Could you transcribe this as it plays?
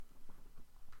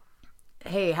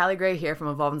Hey, Hallie Gray here from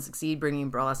Evolve and Succeed, bringing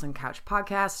Brawl Less on Couch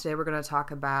podcast. Today we're going to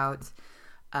talk about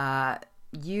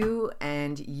you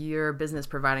and your business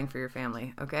providing for your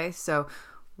family, okay? So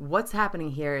what's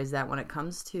happening here is that when it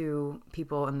comes to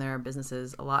people and their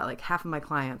businesses, a lot, like half of my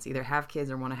clients either have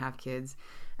kids or want to have kids,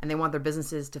 and they want their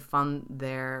businesses to fund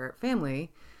their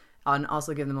family and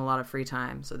also give them a lot of free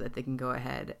time so that they can go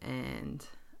ahead and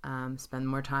spend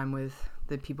more time with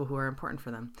the people who are important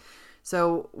for them.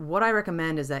 So what I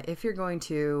recommend is that if you're going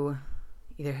to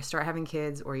either start having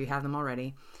kids or you have them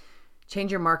already,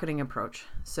 change your marketing approach.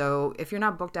 So if you're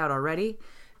not booked out already,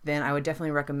 then I would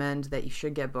definitely recommend that you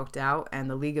should get booked out. And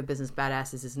the League of Business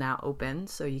Badasses is now open,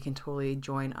 so you can totally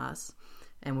join us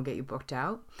and we'll get you booked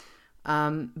out.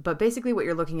 But basically what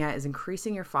you're looking at is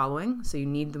increasing your following. So you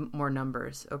need more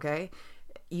numbers, okay?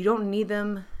 You don't need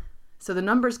them. So the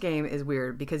numbers game is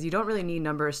weird because you don't really need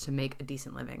numbers to make a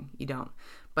decent living. You don't.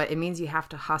 But it means you have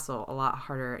to hustle a lot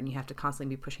harder and you have to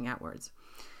constantly be pushing outwards.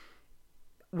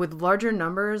 With larger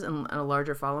numbers and a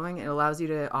larger following, it allows you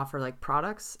to offer like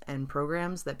products and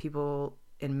programs that people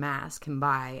in mass can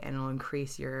buy, and it'll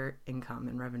increase your income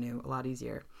and revenue a lot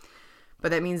easier.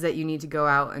 But that means that you need to go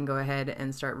out and go ahead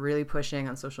and start really pushing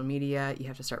on social media. You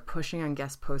have to start pushing on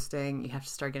guest posting. You have to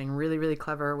start getting really, really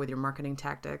clever with your marketing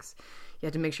tactics. You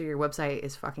have to make sure your website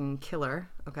is fucking killer,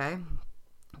 okay?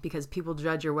 Because people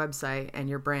judge your website and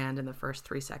your brand in the first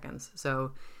 3 seconds.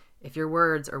 So if your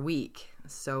words are weak,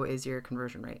 so is your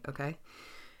conversion rate, okay?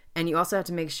 And you also have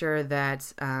to make sure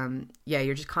that,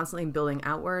 you're just constantly building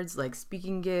outwards, like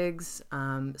speaking gigs,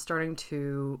 starting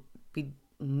to be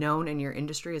known in your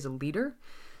industry as a leader.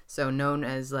 So known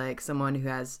as like someone who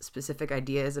has specific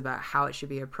ideas about how it should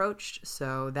be approached.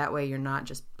 So that way you're not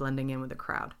just blending in with the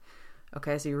crowd.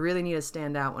 Okay, so you really need to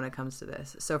stand out when it comes to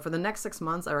this. So for the next 6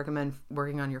 months, I recommend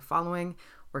working on your following,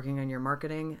 working on your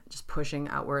marketing, just pushing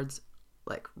outwards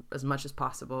like as much as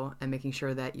possible and making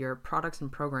sure that your products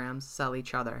and programs sell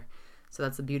each other. So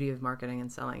that's the beauty of marketing and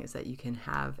selling, is that you can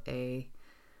have it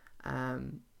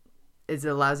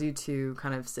allows you to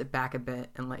kind of sit back a bit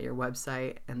and let your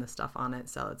website and the stuff on it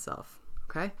sell itself.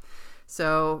 Okay,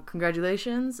 so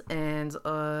congratulations, and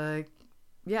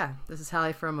this is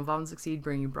Hallie from Evolve and Succeed,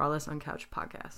 bringing you Brawl Less on Couch podcast.